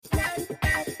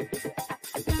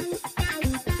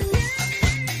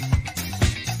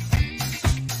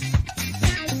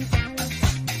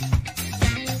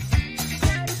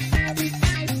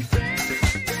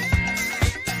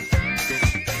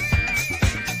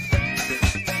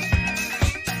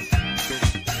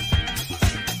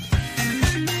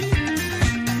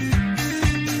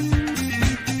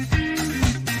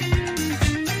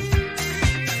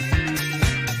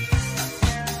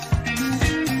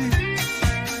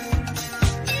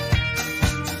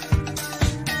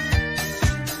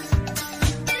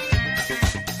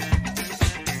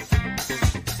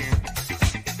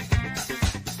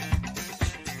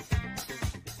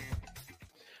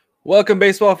Welcome,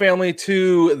 baseball family,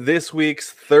 to this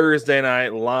week's Thursday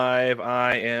Night Live.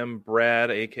 I am Brad,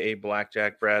 aka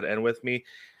Blackjack Brad, and with me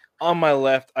on my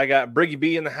left, I got Briggy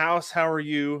B in the house. How are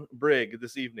you, Brig,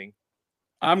 this evening?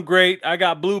 I'm great. I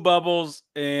got blue bubbles,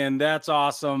 and that's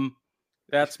awesome.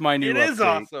 That's my new update. It is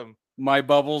awesome. My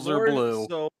bubbles are blue.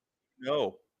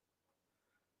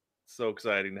 So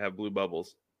exciting to have blue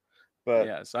bubbles. But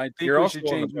yes, I think we should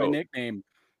change my nickname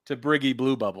to Briggy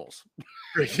Blue Bubbles.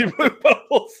 Briggy Blue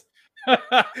Bubbles.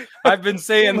 I've been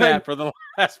saying that for the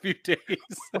last few days.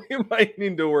 We might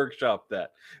need to workshop that.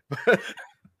 But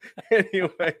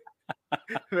anyway,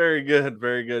 very good,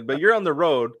 very good. But you're on the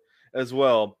road as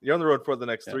well. You're on the road for the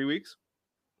next 3 weeks?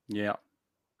 Yeah.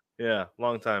 Yeah,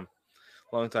 long time.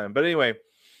 But anyway,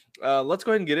 let's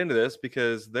go ahead and get into this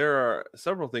because there are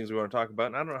several things we want to talk about,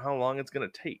 and I don't know how long it's going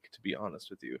to take, to be honest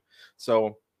with you.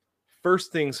 So,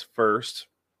 first things first,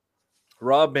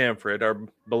 Rob Manfred, our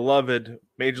beloved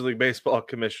Major League Baseball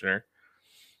commissioner,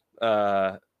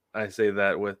 I say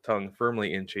that with tongue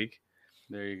firmly in cheek,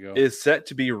 there you go, is set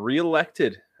to be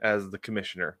reelected as the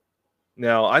commissioner.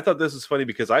 Now, I thought this was funny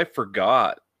because I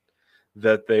forgot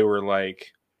that they were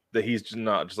like, that he's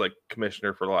not just like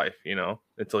commissioner for life, you know,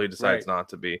 until he decides not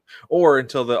to be, or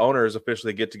until the owners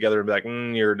officially get together and be like,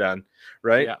 you're done,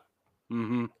 right? Yeah.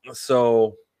 Mm-hmm.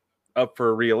 So, up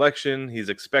for re-election, he's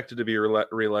expected to be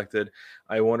re-elected.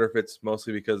 I wonder if it's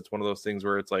mostly because it's one of those things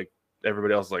where it's like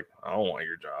everybody else is like, I don't want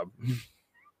your job.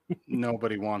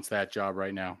 Nobody wants that job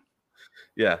right now.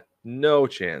 Yeah, no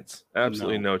chance.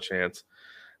 Absolutely no chance.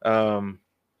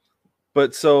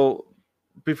 But so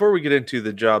before we get into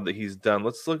the job that he's done,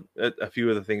 let's look at a few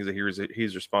of the things that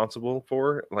he's responsible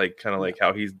for, like kind of like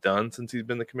how he's done since he's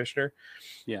been the commissioner.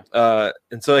 Yeah.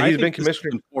 And so he's been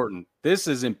commissioner. This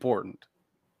is important.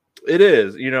 It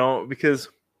is, you know, because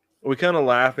we kind of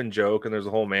laugh and joke, and there's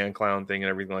a whole man clown thing and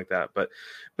everything like that. But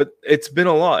it's been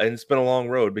a lot, and it's been a long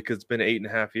road because it's been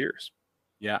 8.5 years.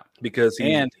 Yeah, because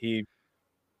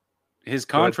his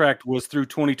contract was through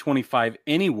 2025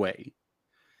 anyway,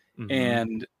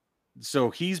 and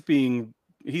so he's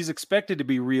expected to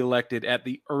be reelected at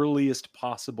the earliest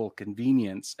possible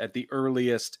convenience, at the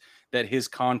earliest that his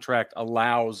contract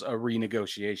allows a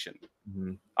renegotiation.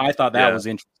 I thought that was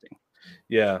interesting.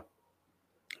 Yeah.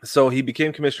 So he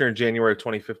became commissioner in January of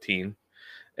 2015,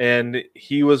 and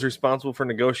he was responsible for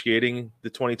negotiating the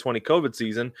 2020 COVID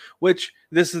season, which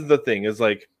this is the thing is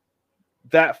like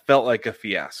that felt like a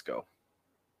fiasco,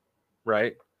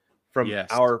 right? From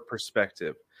our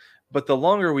perspective. But the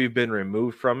longer we've been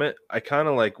removed from it, I kind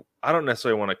of like, I don't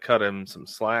necessarily want to cut him some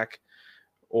slack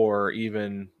or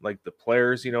even like the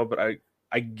players, you know, but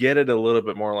I get it a little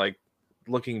bit more. Like,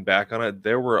 looking back on it,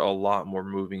 there were a lot more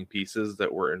moving pieces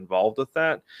that were involved with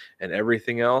that and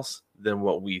everything else than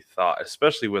what we thought,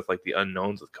 especially with like the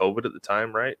unknowns with COVID at the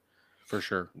time, right? For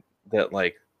sure. That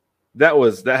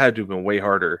had to have been way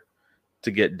harder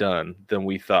to get done than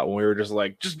we thought when we were just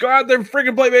like, just go out there and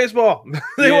freaking play baseball.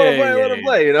 They want to play, let them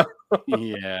play, you know?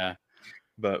 Yeah.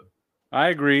 But I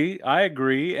agree.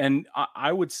 And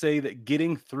I would say that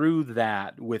getting through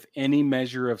that with any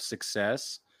measure of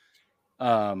success,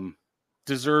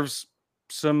 deserves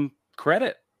some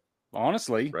credit,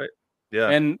 honestly. Right. Yeah.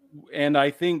 And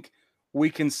I think we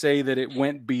can say that it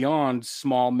went beyond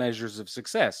small measures of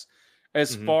success.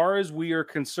 As far as we are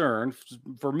concerned,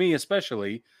 for me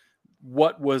especially,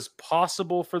 what was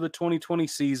possible for the 2020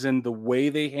 season, the way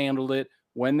they handled it,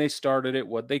 when they started it,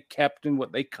 what they kept and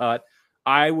what they cut,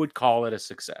 I would call it a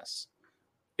success.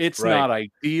 It's not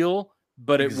ideal,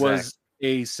 but it was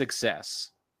a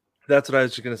success. That's what I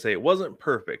was just going to say. It wasn't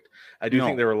perfect. I do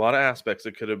think there were a lot of aspects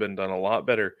that could have been done a lot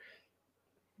better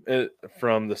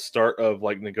from the start of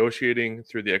like negotiating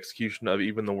through the execution of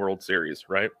even the World Series,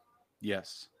 right?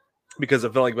 Yes. Because I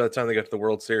felt like by the time they got to the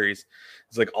World Series,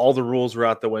 it's like all the rules were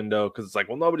out the window because it's like,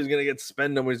 well, nobody's going to get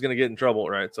suspended, nobody's going to get in trouble,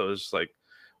 right? So it's just like,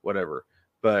 whatever.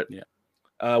 But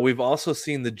we've also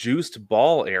seen the juiced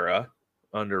ball era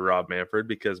under Rob Manfred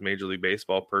because Major League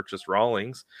Baseball purchased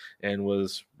Rawlings and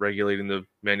was regulating the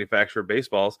manufacture of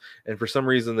baseballs. And for some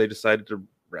reason, they decided to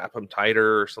wrap them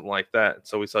tighter or something like that.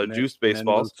 So we saw juiced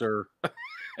baseballs.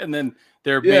 And then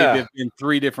there may have been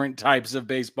 3 different types of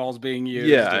baseballs being used.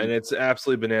 Yeah, and it's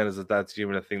absolutely bananas that that's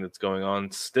even a thing that's going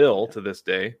on still to this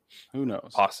day. Who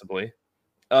knows? Possibly.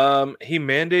 He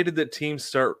mandated that teams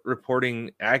start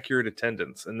reporting accurate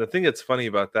attendance. And the thing that's funny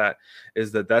about that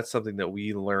is that that's something that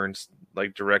we learned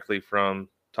like directly from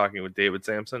talking with David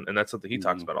Sampson. And that's something he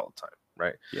talks about all the time,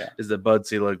 right? Yeah. Is that Bud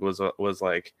Selig was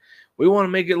like, we want to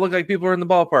make it look like people are in the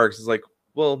ballparks. It's like,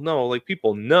 well, no, like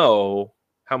people know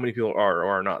how many people are or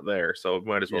are not there. So we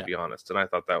might as well be honest. And I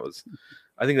thought that was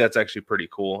I think that's actually pretty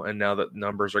cool. And now that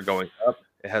numbers are going up,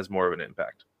 it has more of an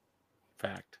impact.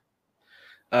 Fact.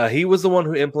 He was the one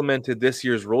who implemented this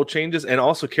year's rule changes and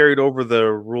also carried over the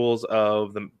rules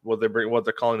of what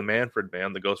they're calling the Manfred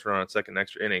ban, the ghost run on second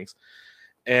extra innings.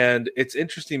 And it's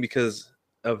interesting because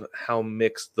of how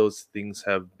mixed those things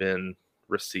have been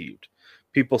received.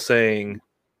 People saying,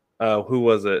 who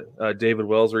was it? David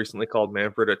Wells recently called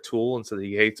Manfred a tool and said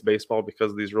he hates baseball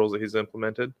because of these rules that he's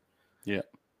implemented. Yeah.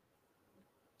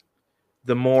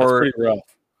 The more That's pretty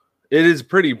rough. It is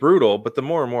pretty brutal, but the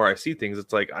more and more I see things,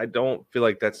 it's like I don't feel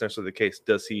like that's necessarily the case.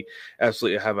 Does he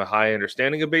absolutely have a high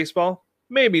understanding of baseball?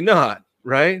 Maybe not,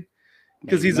 right?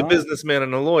 Because he's a businessman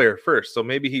and a lawyer first, so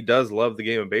maybe he does love the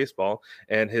game of baseball,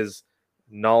 and his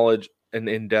knowledge and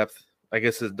in-depth, I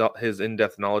guess his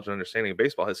in-depth knowledge and understanding of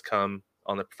baseball has come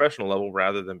on the professional level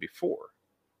rather than before,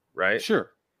 right?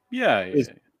 Sure. Yeah.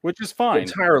 Which is fine.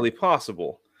 Entirely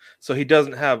possible. So he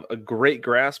doesn't have a great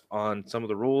grasp on some of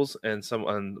the rules and some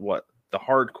on what the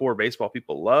hardcore baseball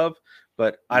people love,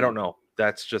 but I don't know.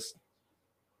 That's just,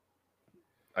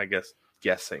 I guess,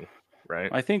 guessing,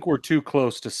 right? I think we're too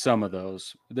close to some of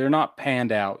those. They're not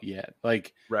panned out yet.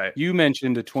 Like you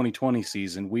mentioned the 2020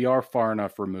 season, we are far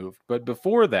enough removed. But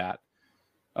before that,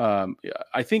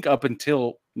 I think up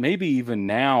until maybe even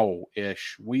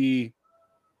now-ish, we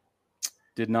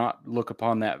did not look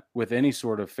upon that with any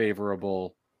sort of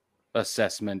favorable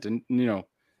assessment, and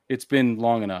it's been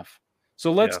long enough, so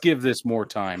let's give this more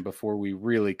time before we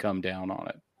really come down on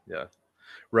it.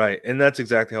 Right. And that's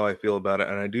exactly how I feel about it.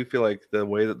 And I do feel like the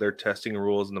way that they're testing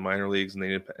rules in the minor leagues and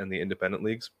the independent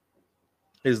leagues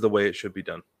is the way it should be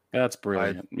done. That's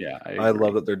brilliant. I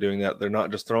love that they're doing that. They're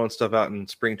not just throwing stuff out in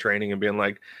spring training and being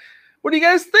like, what do you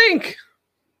guys think?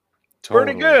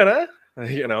 Pretty good, huh?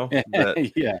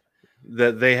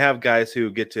 That they have guys who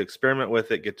get to experiment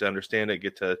with it, get to understand it,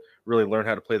 get to really learn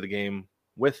how to play the game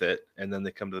with it, and then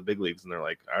they come to the big leagues and they're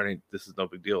like, this is no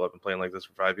big deal. I've been playing like this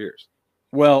for 5 years.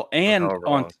 Well, and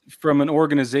from an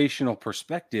organizational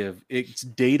perspective, it's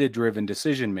data-driven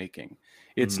decision making.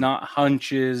 It's not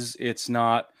hunches. It's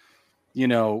not,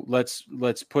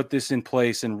 let's put this in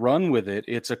place and run with it.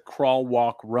 It's a crawl,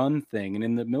 walk, run thing. And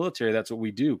in the military, that's what we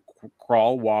do: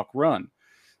 crawl, walk, run.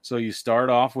 So you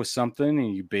start off with something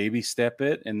and you baby step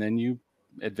it, and then you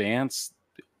advance,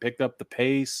 pick up the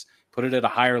pace, put it at a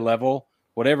higher level,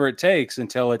 whatever it takes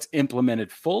until it's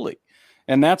implemented fully.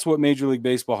 And that's what Major League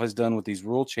Baseball has done with these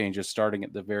rule changes, starting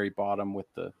at the very bottom with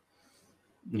the,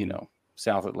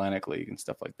 South Atlantic League and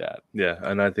stuff like that. Yeah,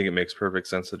 and I think it makes perfect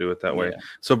sense to do it that way.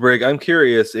 So, Brig, I'm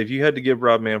curious, if you had to give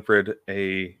Rob Manfred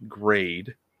a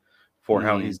grade for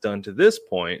how he's done to this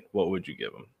point, what would you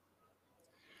give him?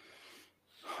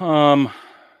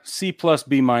 C plus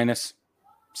B minus,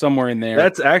 somewhere in there.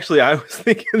 That's actually, I was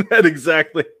thinking that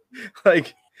exactly.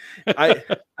 Like,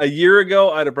 a year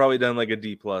ago, I'd have probably done like a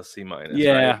D plus, C minus.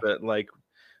 Yeah. Right? But like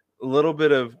a little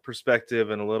bit of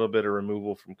perspective and a little bit of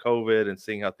removal from COVID and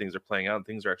seeing how things are playing out, and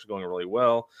things are actually going really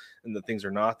well, and that things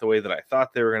are not the way that I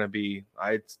thought they were going to be,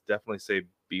 I'd definitely say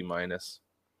B minus,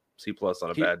 C plus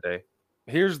on a bad day.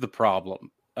 Here's the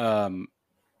problem.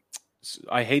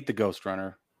 I hate the Ghost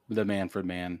Runner, the Manfred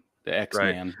man, the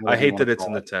X-Man. Right. I hate that it's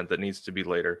in the 10th. That needs to be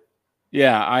later.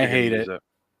 Yeah, I hate it.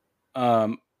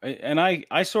 And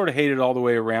I sort of hate it all the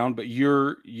way around, but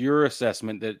your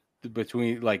assessment that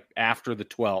between like after the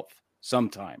 12th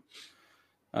sometime,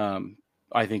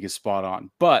 I think is spot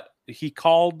on. But he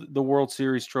called the World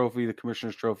Series trophy, the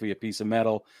Commissioner's Trophy, a piece of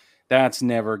metal. That's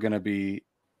never going to be,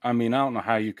 I mean, I don't know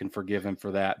how you can forgive him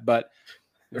for that, but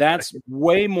that's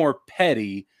way more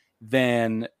petty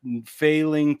than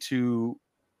failing to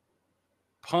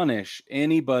punish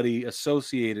anybody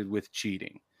associated with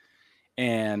cheating.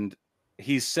 And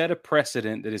he's set a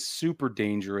precedent that is super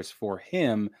dangerous for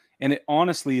him. And it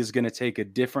honestly is going to take a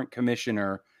different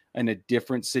commissioner and a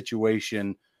different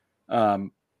situation,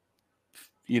 for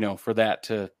that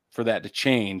to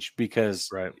change,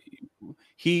 because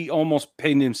he almost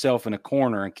pinned himself in a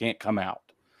corner and can't come out.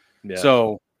 Yeah.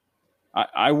 So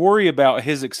I worry about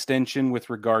his extension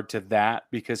with regard to that,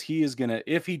 because he is going to,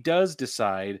 if he does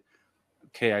decide,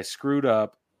 okay, I screwed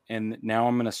up and now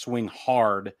I'm going to swing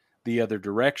hard the other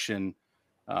direction,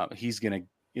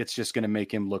 it's just going to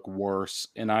make him look worse.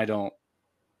 And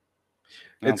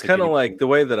it's kind of like the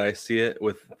way that I see it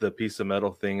with the piece of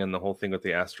metal thing and the whole thing with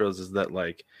the Astros is that,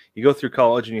 like, you go through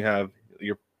college and you have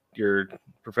your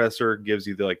professor gives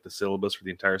you the syllabus for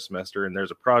the entire semester, and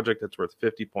there's a project that's worth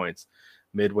 50 points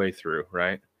midway through,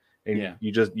 right? And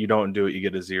you don't do it, you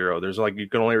get a 0. There's you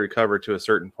can only recover to a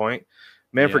certain point.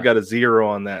 Manfred got a 0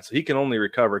 on that, so he can only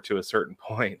recover to a certain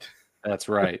point. That's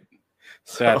right.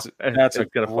 So that's a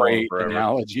it's gonna follow him great forever.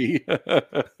 analogy.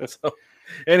 So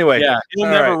anyway, yeah, he'll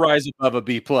never rise above a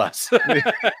B plus.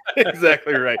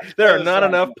 exactly right. There are not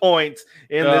enough points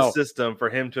in this No. system for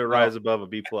him to rise above a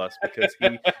B plus because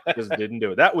he just didn't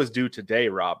do it. That was due today,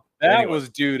 Rob. That Anyway. was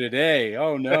due today.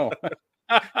 Oh no.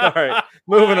 All right,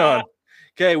 moving on.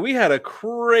 Okay, we had a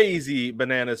crazy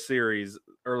banana series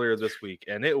earlier this week,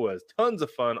 and it was tons of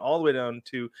fun all the way down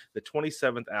to the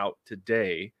 27th out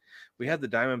today. We had the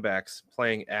Diamondbacks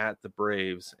playing at the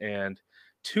Braves, and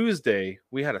Tuesday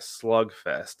we had a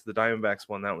slugfest. The Diamondbacks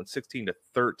won that one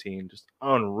 16-13, just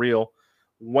unreal.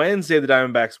 Wednesday the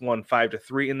Diamondbacks won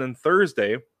 5-3, and then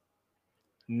Thursday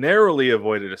narrowly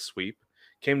avoided a sweep.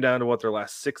 Came down to what, their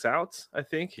last 6 outs, I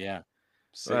think. Yeah.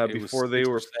 Before they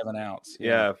were 7 outs.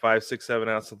 Yeah, 5, 6, 7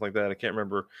 outs, something like that. I can't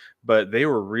remember, but they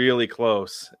were really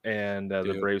close, and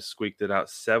the Braves squeaked it out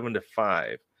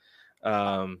 7-5.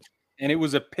 And it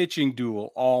was a pitching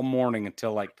duel all morning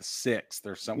until like the 6th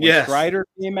or something. Yes. When Strider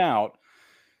came out,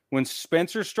 when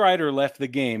Spencer Strider left the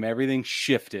game, everything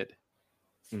shifted.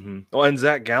 Mm-hmm. Oh, and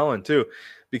Zach Gallen too,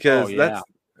 because it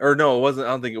wasn't. I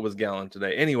don't think it was Gallen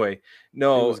today. Anyway,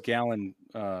 no, it was Gallen.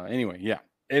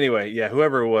 Anyway,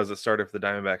 whoever it was that started for the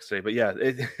Diamondbacks today, but yeah,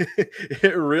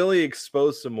 it really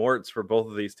exposed some warts for both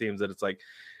of these teams. That it's like,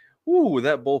 ooh,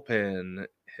 that bullpen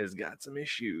has got some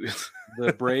issues.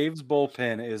 The Braves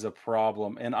bullpen is a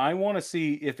problem, and I want to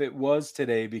see if it was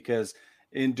today because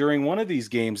during one of these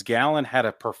games, Gallen had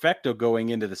a perfecto going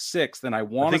into the 6th, and I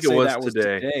want to say that was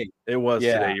today. It was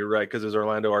today. You're right, because it was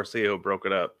Orlando Arcia who broke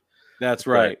it up. That's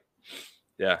right.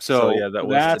 Yeah. So that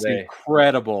was that's today.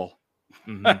 Incredible.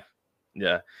 Mm-hmm.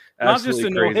 Yeah, not just a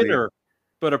no-hitter,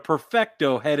 but a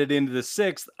perfecto headed into the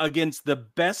 6th against the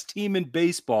best team in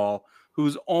baseball,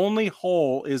 whose only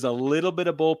hole is a little bit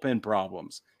of bullpen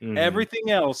problems. Mm-hmm. Everything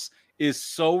else is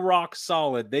so rock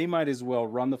solid, they might as well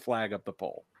run the flag up the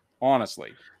pole.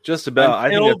 Honestly, just about. I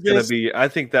think that's going to be. I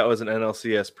think that was an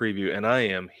NLCS preview, and I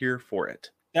am here for it.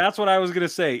 That's what I was going to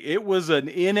say. It was an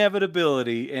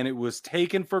inevitability, and it was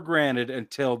taken for granted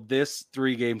until this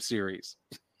 3-game series.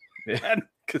 Yeah.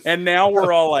 And now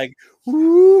we're all like,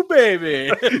 "Woo,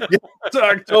 baby!" It's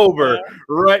October,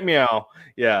 right? Meow.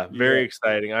 Yeah, very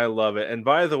exciting. I love it. And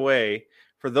by the way,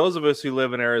 for those of us who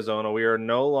live in Arizona, we are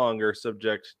no longer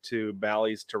subject to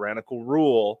Bally's tyrannical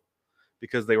rule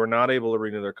because they were not able to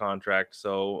renew their contract.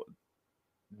 So,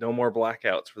 no more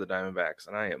blackouts for the Diamondbacks,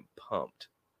 and I am pumped.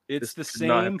 It's this the same.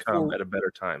 Not have come at a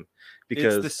better time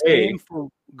because it's the same for.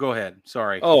 Go ahead.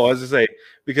 Sorry. Oh, I was gonna say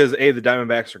because the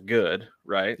Diamondbacks are good,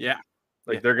 right? Yeah.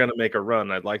 They're going to make a run.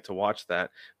 I'd like to watch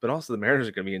that. But also the Mariners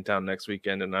are going to be in town next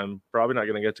weekend, and I'm probably not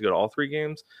going to get to go to all 3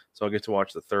 games, so I'll get to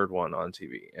watch the 3rd one on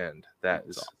TV, and that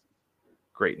is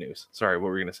great news. Sorry, what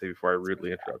were you going to say before I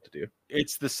rudely interrupted you?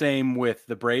 It's the same with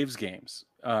the Braves games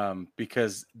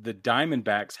because the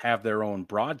Diamondbacks have their own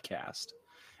broadcast,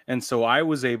 and so I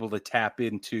was able to tap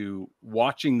into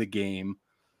watching the game.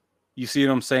 You see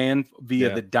what I'm saying?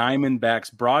 Via the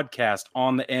Diamondbacks broadcast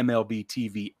on the MLB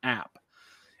TV app.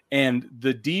 And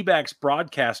the D-backs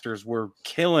broadcasters were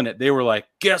killing it. They were like,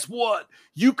 guess what?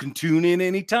 You can tune in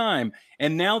anytime.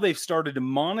 And now they've started to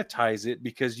monetize it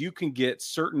because you can get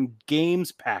certain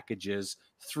games packages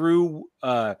through,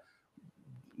 D-backs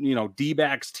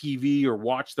TV or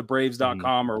watch the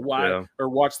Braves.com or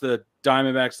watch the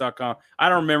Diamondbacks.com. I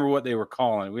don't remember what they were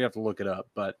calling it. We have to look it up,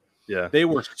 but they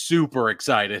were super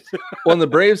excited. Well, and the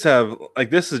Braves have,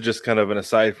 this is just kind of an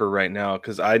aside for right now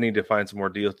because I need to find some more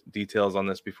details on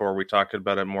this before we talk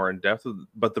about it more in depth.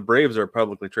 But the Braves are a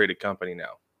publicly traded company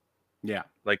now. Yeah.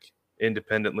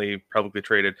 Independently, publicly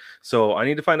traded. So I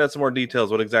need to find out some more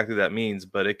details what exactly that means,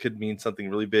 but it could mean something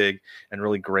really big and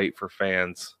really great for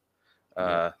fans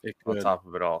on top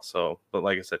of it all. So, but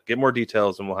like I said, get more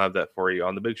details and we'll have that for you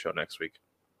on the big show next week.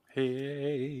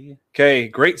 Hey. Okay,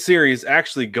 great series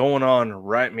actually going on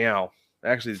right meow.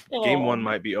 Actually, game 1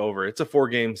 might be over. It's a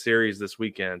 4-game series this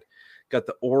weekend. Got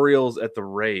the Orioles at the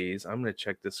Rays. I'm going to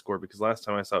check this score because last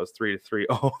time I saw it was 3-3.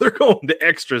 Oh, they're going to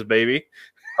extras, baby.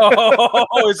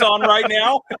 Oh, it's on right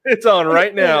now? It's on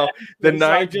right now. The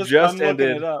 9th just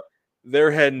ended.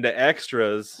 They're heading to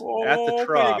extras at the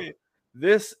Trop. Baby.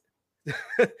 This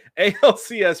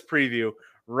ALCS preview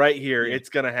right here. Yeah. It's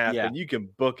going to happen. Yeah. You can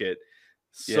book it.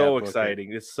 So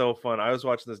exciting. It's so fun. I was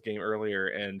watching this game earlier,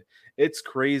 and it's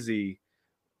crazy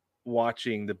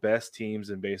watching the best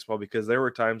teams in baseball because there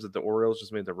were times that the Orioles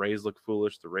just made the Rays look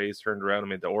foolish. The Rays turned around and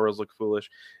made the Orioles look foolish.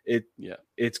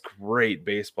 It's great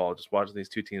baseball just watching these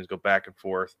two teams go back and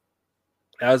forth.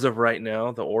 As of right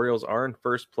now, the Orioles are in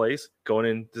first place.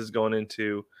 This is going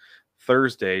into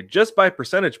Thursday just by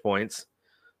percentage points.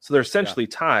 So they're essentially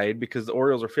tied because the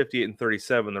Orioles are 58 and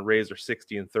 37. The Rays are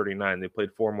 60 and 39. They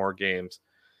played 4 more games.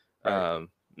 Right.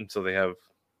 And so they have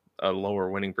a lower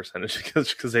winning percentage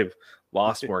because they've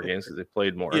lost more games because they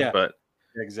played more. Yeah, but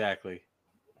exactly.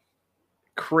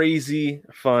 Crazy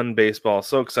fun baseball.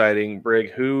 So exciting.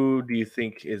 Brig, who do you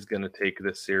think is going to take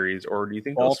this series? Or do you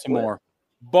think Baltimore?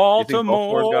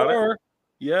 Baltimore's got it?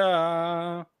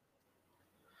 Yeah.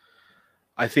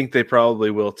 I think they probably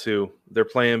will too. They're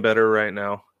playing better right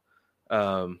now.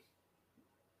 And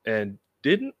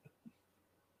didn't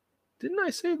I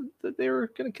say that they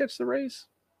were going to catch the Rays?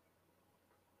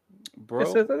 Bro,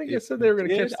 I think I said they were going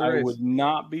to catch the Rays. I would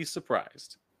not be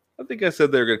surprised. I think I said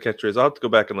they were going to catch the Rays. I'll have to go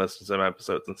back and listen to some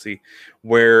episodes and see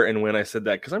where and when I said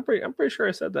that, because I'm pretty sure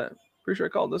I said that. Pretty sure I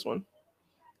called this one.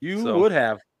 You would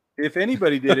have. If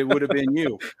anybody did, it would have been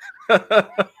you.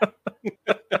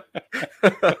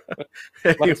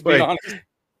 Let's be honest.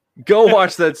 Go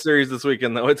watch that series this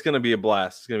weekend, though. It's going to be a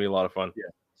blast. It's going to be a lot of fun. Yeah.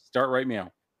 Start right meow.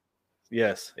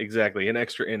 Yes, exactly. In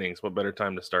extra innings. What better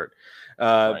time to start?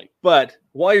 Right. But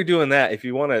while you're doing that, if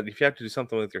you have to do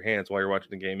something with your hands while you're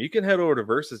watching the game, you can head over to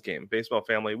Versus Game, Baseball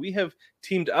Family. We have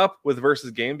teamed up with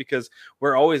Versus Game because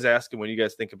we're always asking when you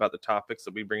guys think about the topics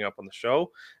that we bring up on the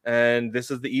show, and this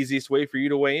is the easiest way for you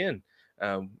to weigh in.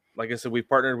 Like I said, we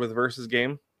partnered with Versus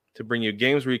Game to bring you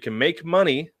games where you can make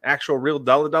money, actual real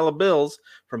dollar bills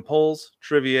from polls,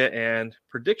 trivia, and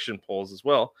prediction polls as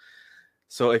well.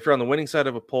 So if you're on the winning side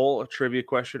of a poll, a trivia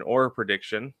question, or a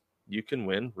prediction, you can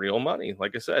win real money,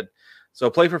 like I said. So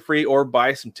play for free or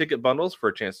buy some ticket bundles for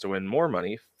a chance to win more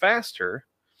money faster.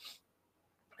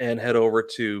 And head over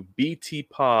to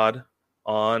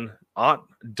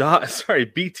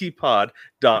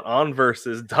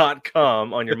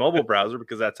btpod.onversus.com on your mobile browser,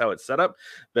 because that's how it's set up.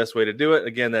 Best way to do it.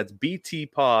 Again, that's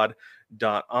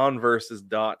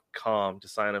btpod.onversus.com to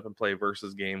sign up and play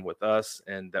Versus Game with us,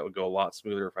 and that would go a lot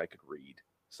smoother if I could read.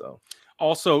 So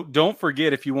also, don't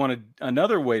forget, if you wanted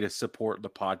another way to support the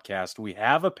podcast, we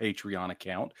have a Patreon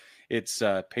account. It's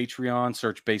Patreon,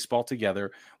 search Baseball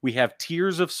Together. We have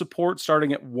tiers of support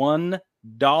starting at $1.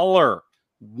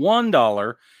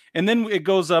 $1. And then it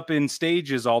goes up in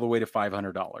stages all the way to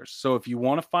 $500. So if you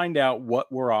want to find out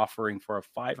what we're offering for a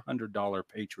 $500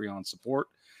 Patreon support,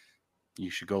 you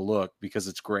should go look, because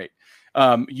it's great.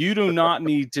 You do not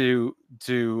need to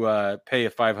pay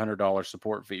a $500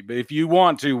 support fee, but if you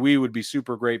want to, we would be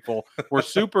super grateful. We're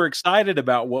super excited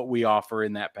about what we offer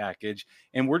in that package,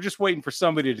 and we're just waiting for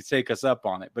somebody to take us up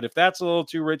on it. But if that's a little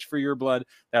too rich for your blood,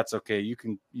 that's okay. You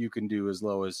can do as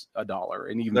low as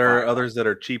 $1, and even there are others that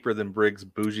are cheaper than Briggs'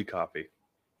 bougie coffee.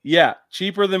 Yeah,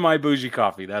 cheaper than my bougie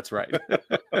coffee. That's right.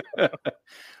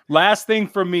 Last thing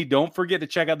from me, don't forget to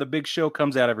check out The Big Show.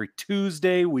 Comes out every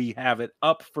Tuesday. We have it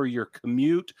up for your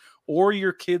commute or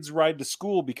your kids' ride to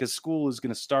school, because school is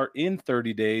going to start in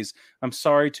 30 days. I'm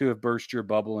sorry to have burst your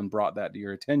bubble and brought that to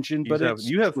your attention, but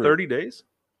you have 30 days?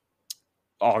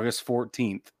 August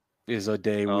 14th is a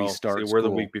day we start school. We're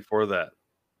the week before that.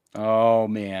 Oh,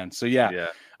 man. So, yeah.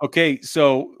 Okay,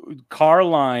 so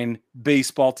Carline,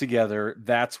 Baseball Together,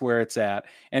 that's where it's at.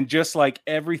 And just like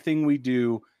everything we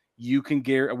do,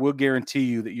 we'll guarantee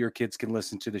you that your kids can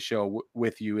listen to the show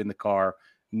with you in the car.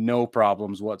 No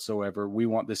problems whatsoever. We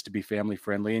want this to be family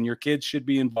friendly, and your kids should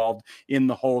be involved in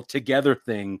the whole together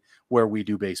thing where we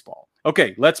do baseball.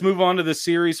 Okay, let's move on to the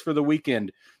series for the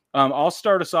weekend. I'll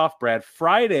start us off, Brad.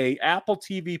 Friday, Apple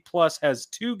TV Plus has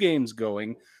 2 games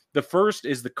going. The first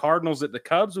is the Cardinals at the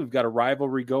Cubs. We've got a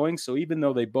rivalry going, so even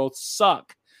though they both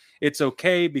suck, it's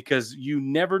okay, because you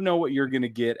never know what you're going to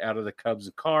get out of the Cubs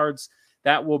and Cards.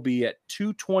 That will be at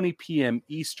 2:20 p.m.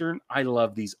 Eastern. I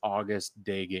love these August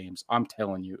day games. I'm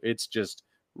telling you, it's just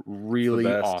really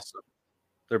awesome.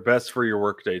 They're best for your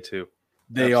work day, too.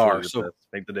 They are. So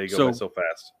make the day go by so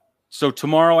fast. So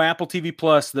tomorrow, Apple TV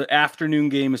Plus, the afternoon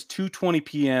game is 2:20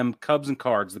 p.m. Cubs and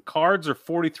Cards. The Cards are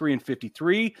 43 and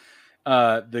 53.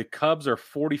 The Cubs are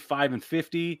 45 and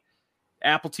 50.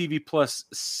 Apple TV Plus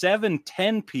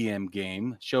 7:10 p.m.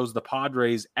 game shows the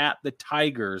Padres at the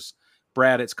Tigers.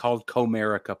 Brad, it's called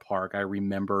Comerica Park. I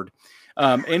remembered.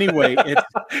 Anyway, it's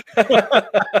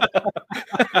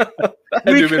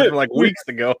from like weeks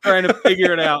ago. Trying to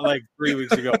figure it out like 3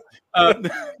 weeks ago.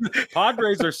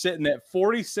 Padres are sitting at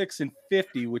 46 and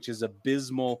 50, which is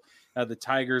abysmal. The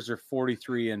Tigers are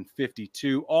 43 and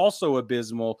 52, also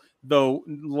abysmal, though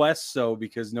less so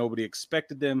because nobody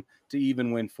expected them to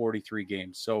even win 43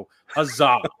 games. So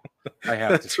huzzah, I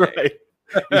have to say. That's right.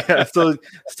 Yeah, so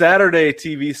Saturday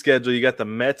TV schedule, you got the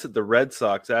Mets at the Red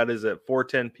Sox. That is at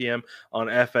 4:10 p.m. on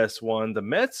FS1. The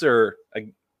Mets are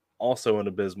also an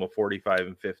abysmal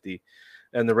 45-50.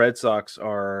 And the Red Sox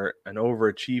are an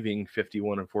overachieving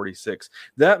 51-46.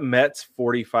 That Mets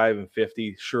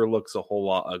 45-50 sure looks a whole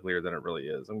lot uglier than it really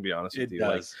is. I'm gonna be honest with It you.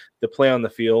 Like does. the play on the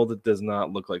field, it does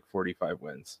not look like 45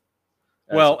 wins.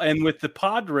 Well, and with the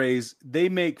Padres, they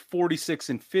make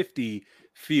 46-50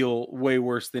 feel way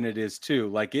worse than it is too.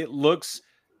 Like it looks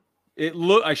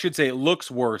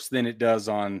worse than it does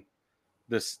on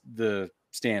the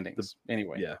standings.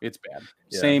 Anyway, yeah, it's bad.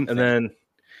 yeah. Same And thing. then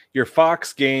your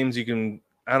Fox games, you can.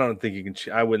 I don't think you can.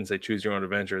 I wouldn't say choose your own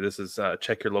adventure. This is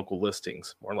check your local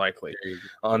listings more likely.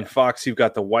 On Fox, you've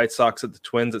got the White Sox at the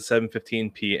Twins at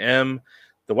 7:15 p.m.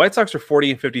 The White Sox are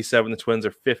 40-57. The Twins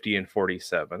are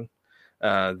 50-47.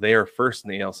 They are first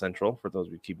in the AL Central, for those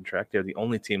of you keeping track. They're the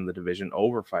only team in the division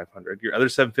over 500. Your other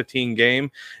 7:15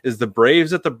 game is the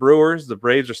Braves at the Brewers. The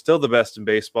Braves are still the best in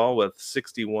baseball with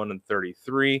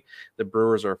 61-33. The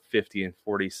Brewers are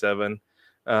 50-47.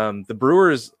 The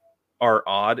Brewers are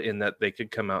odd in that they could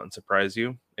come out and surprise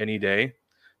you any day.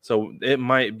 So it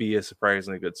might be a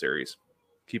surprisingly good series.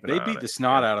 Keep an eye on it. They beat the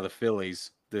snot out of the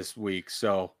Phillies this week.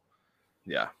 So,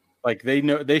 yeah. Like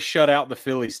they shut out the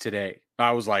Phillies today.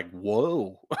 I was like,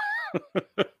 whoa.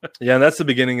 Yeah, and that's the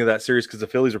beginning of that series because the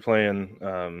Phillies are playing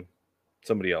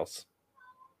somebody else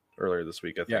earlier this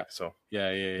week, I think. Yeah. So Yeah.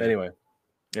 Anyway.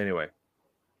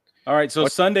 All right. So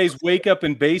Sunday's Wake Up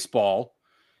in Baseball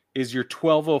is your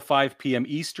 12:05 p.m.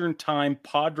 Eastern Time.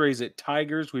 Padres at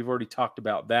Tigers. We've already talked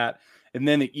about that. And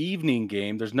then the evening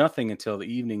game. There's nothing until the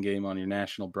evening game on your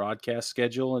national broadcast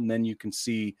schedule, and then you can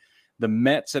see the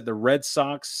Mets at the Red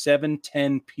Sox,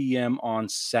 7:10 p.m. on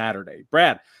Saturday.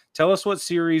 Brad, tell us what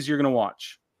series you're going to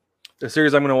watch. The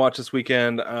series I'm going to watch this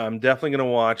weekend, I'm definitely going to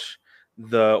watch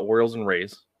the Orioles and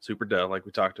Rays, super duh, like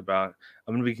we talked about.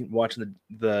 I'm going to be watching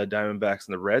the Diamondbacks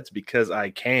and the Reds because I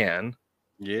can.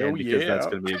 Yeah, because that's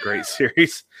going to be a great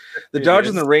series. The Dodgers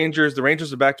and the Rangers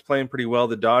are back to playing pretty well.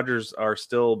 The Dodgers are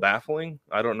still baffling.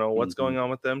 I don't know what's going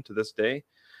on with them to this day.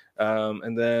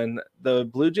 And then the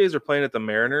Blue Jays are playing at the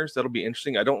Mariners. That'll be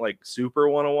interesting. I don't super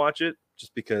want to watch it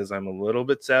just because I'm a little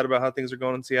bit sad about how things are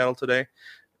going in Seattle today,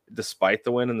 despite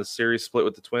the win in the series split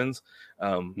with the Twins.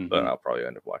 But I'll probably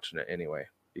end up watching it anyway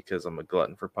because I'm a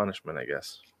glutton for punishment, I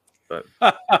guess. But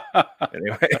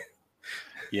anyway.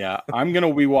 Yeah, I'm going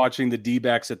to be watching the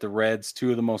D-backs at the Reds, two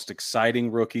of the most exciting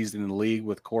rookies in the league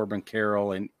with Corbin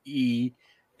Carroll and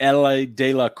L.A.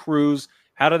 De La Cruz.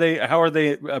 How are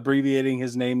they abbreviating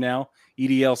his name now?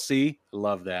 EDLC?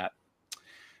 Love that.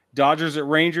 Dodgers at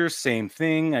Rangers, same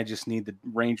thing. I just need the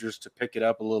Rangers to pick it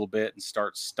up a little bit and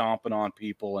start stomping on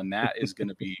people, and that is going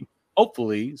to be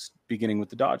hopefully beginning with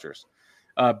the Dodgers.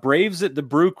 Braves at the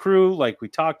Brew Crew, like we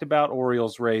talked about.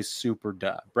 Orioles, Rays, super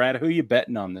duh. Brad, who you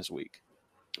betting on this week?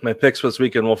 My picks for this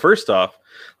weekend. Well, first off,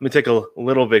 let me take a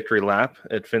little victory lap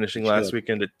at finishing last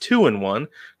weekend at 2-1.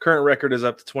 Current record is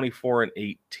up to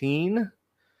 24-18.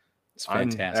 It's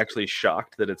fantastic. I'm actually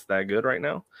shocked that it's that good right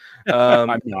now.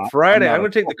 Friday, I'm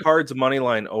going to take the Cards money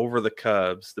line over the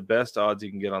Cubs. The best odds you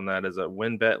can get on that is a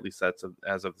win bet. At least that's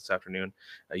as of this afternoon.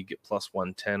 You get plus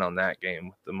 110 on that game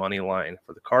with the money line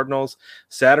for the Cardinals.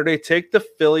 Saturday, take the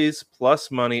Phillies plus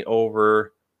money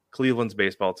over Cleveland's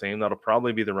baseball team. That'll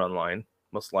probably be the run line,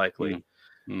 most likely,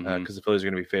 because the Phillies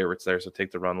are going to be favorites there. So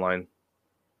take the run line.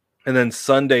 And then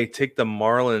Sunday, take the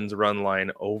Marlins run line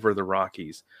over the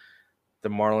Rockies. The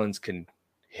Marlins can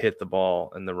hit the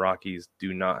ball, and the Rockies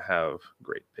do not have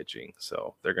great pitching.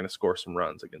 So they're going to score some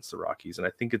runs against the Rockies. And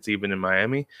I think it's even in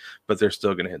Miami, but they're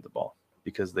still going to hit the ball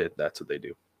because that's what they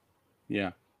do.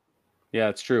 Yeah. Yeah,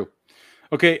 it's true.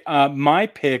 Okay, my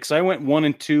picks, I went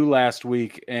 1-2 last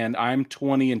week, and I'm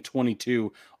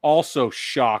 20-22. Also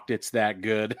shocked it's that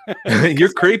good.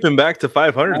 You're creeping back to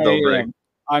 500, though, Greg.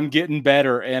 I'm getting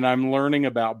better, and I'm learning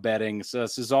about betting. So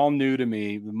this is all new to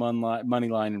me, the money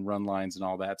line and run lines and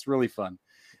all that. It's really fun.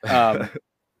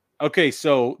 Okay,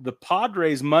 so the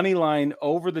Padres money line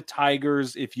over the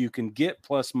Tigers. If you can get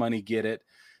plus money, get it.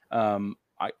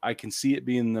 I can see it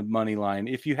being the money line.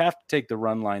 If you have to take the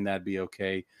run line, that'd be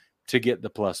okay to get the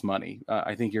plus money.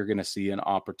 I think you're going to see an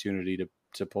opportunity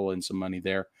to pull in some money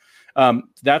there.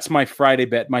 That's my Friday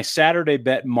bet. My Saturday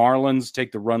bet, Marlins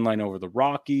take the run line over the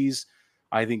Rockies.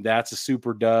 I think that's a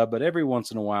super dub, but every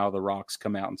once in a while, the Rocks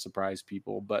come out and surprise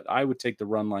people. But I would take the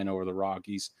run line over the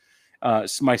Rockies.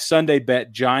 My Sunday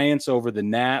bet, Giants over the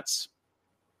Nats.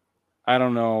 I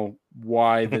don't know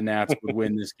why the Nats would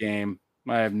win this game.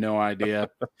 I have no idea.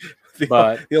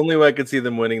 But the only way I could see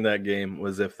them winning that game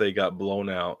was if they got blown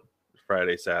out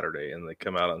Friday, Saturday, and they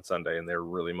come out on Sunday and they're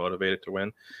really motivated to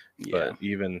win. Yeah. But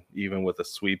even with a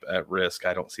sweep at risk,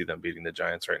 I don't see them beating the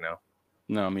Giants right now.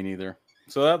 No, me neither.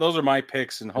 So those are my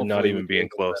picks, and hopefully not even being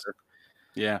close. Better.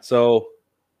 Yeah. So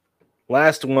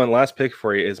last pick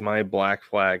for you is my Black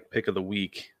Flag pick of the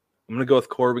week. I'm going to go with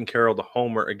Corbin Carroll to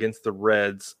homer against the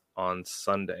Reds on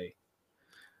Sunday.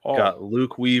 Oh. Got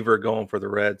Luke Weaver going for the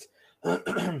Reds.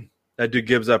 That dude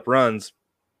gives up runs.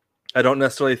 I don't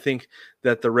necessarily think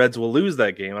that the Reds will lose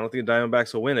that game. I don't think the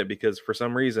Diamondbacks will win it because for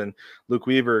some reason Luke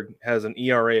Weaver has an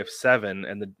ERA of 7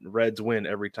 and the Reds win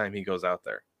every time he goes out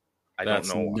there. That's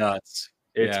don't know why. Nuts.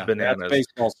 It's bananas. That's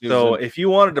baseball season. So if you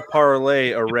wanted to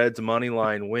parlay a Reds money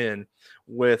line win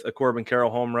with a Corbin Carroll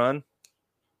home run,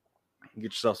 get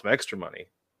yourself some extra money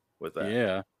with that.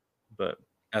 Yeah. But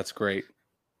that's great.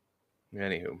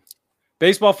 Anywho.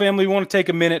 Baseball family, we want to take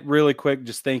a minute really quick.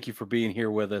 Just thank you for being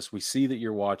here with us. We see that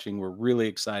you're watching. We're really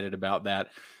excited about that.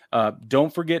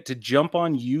 Don't forget to jump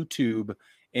on YouTube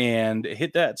and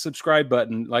hit that subscribe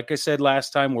button. Like I said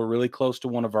last time, we're really close to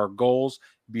one of our goals.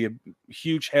 It'd be a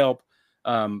huge help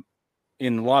in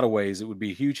a lot of ways. It would be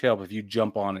a huge help if you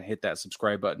jump on and hit that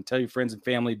subscribe button. Tell your friends and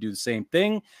family to do the same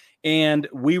thing. And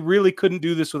we really couldn't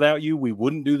do this without you. We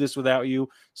wouldn't do this without you.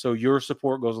 So your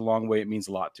support goes a long way. It means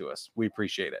a lot to us. We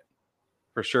appreciate it.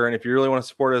 For sure. And if you really want to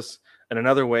support us in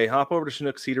another way, hop over to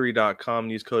ChinookSeedery.com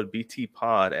and use code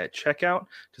BTPOD at checkout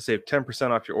to save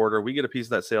 10% off your order. We get a piece of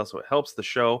that sale, so it helps the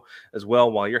show as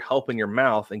well while you're helping your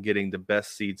mouth and getting the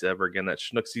best seeds ever. Again, that's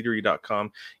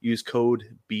ChinookSeedery.com. Use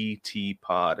code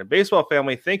BTPOD. And baseball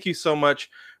family, thank you so much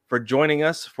for joining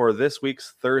us for this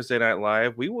week's Thursday Night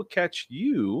Live. We will catch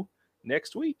you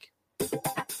next week.